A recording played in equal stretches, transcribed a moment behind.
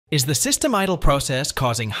Is the system idle process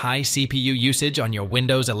causing high CPU usage on your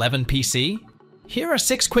Windows 11 PC? Here are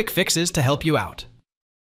 6 quick fixes to help you out.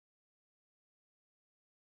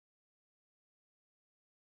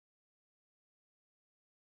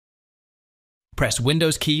 Press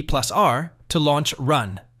Windows key plus R to launch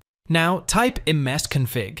Run. Now type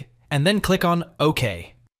imsconfig and then click on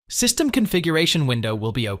OK. System configuration window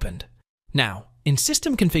will be opened. Now, in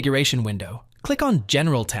System configuration window, click on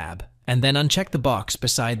General tab and then uncheck the box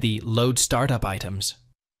beside the Load Startup items.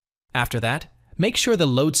 After that, make sure the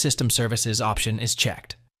Load System Services option is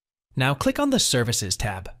checked. Now click on the Services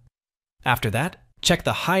tab. After that, check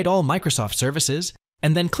the Hide All Microsoft Services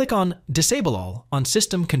and then click on Disable All on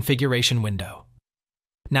System configuration window.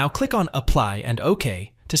 Now click on Apply and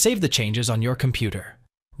OK to save the changes on your computer.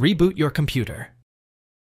 Reboot your computer.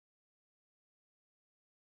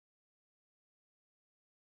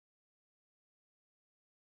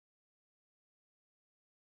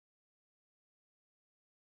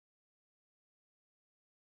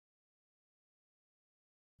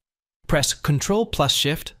 Press Ctrl plus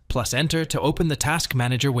Shift plus Enter to open the Task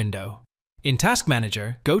Manager window. In Task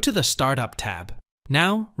Manager, go to the Startup tab.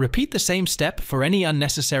 Now, repeat the same step for any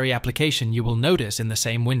unnecessary application you will notice in the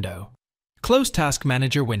same window. Close Task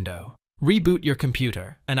Manager window. Reboot your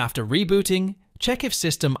computer, and after rebooting, check if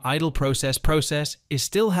System Idle Process is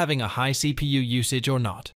still having a high CPU usage or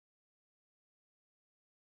not.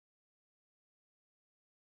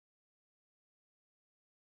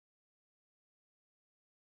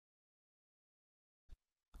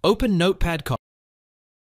 Open Notepad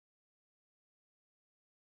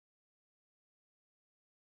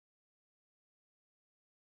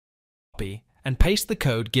and paste the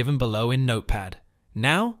code given below in Notepad.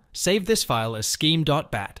 Now, save this file as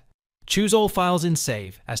scheme.bat. Choose all files in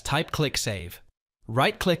Save as type click Save.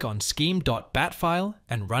 Right-click on scheme.bat file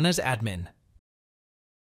and run as admin.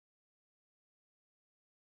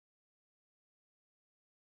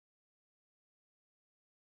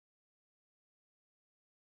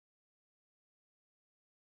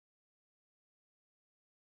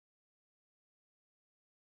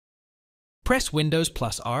 Press Windows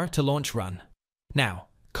plus R to launch Run. Now,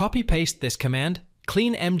 copy-paste this command,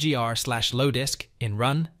 clean mgr/lowdisk in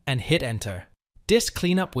Run and hit Enter. Disk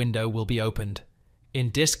Cleanup window will be opened. In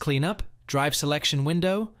Disk Cleanup, Drive Selection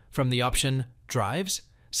window, from the option Drives,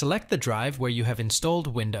 select the drive where you have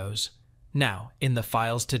installed Windows. Now, in the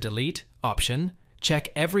Files to Delete option, check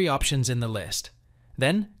every options in the list.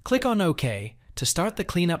 Then, click on OK to start the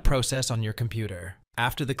cleanup process on your computer.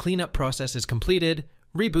 After the cleanup process is completed,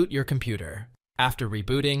 reboot your computer. After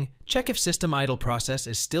rebooting, check if System Idle Process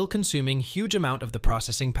is still consuming huge amount of the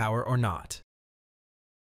processing power or not.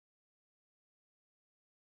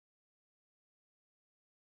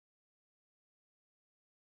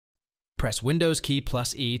 Press Windows key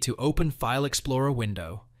plus E to open File Explorer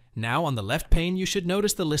window. Now on the left pane you should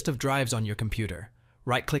notice the list of drives on your computer.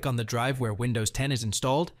 Right-click on the drive where Windows 10 is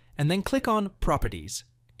installed and then click on Properties.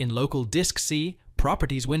 In Local Disk C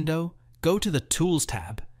Properties window, go to the Tools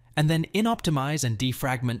tab, and then in Optimize and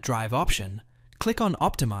Defragment Drive option, click on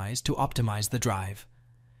Optimize to optimize the drive.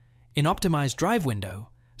 In Optimize Drive window,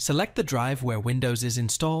 select the drive where Windows is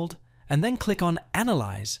installed, and then click on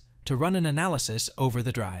Analyze to run an analysis over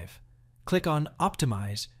the drive. Click on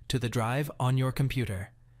Optimize to the drive on your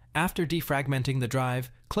computer. After defragmenting the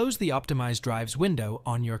drive, close the Optimize Drives window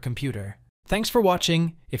on your computer. Thanks for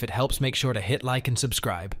watching. If it helps, make sure to hit like and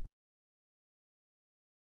subscribe.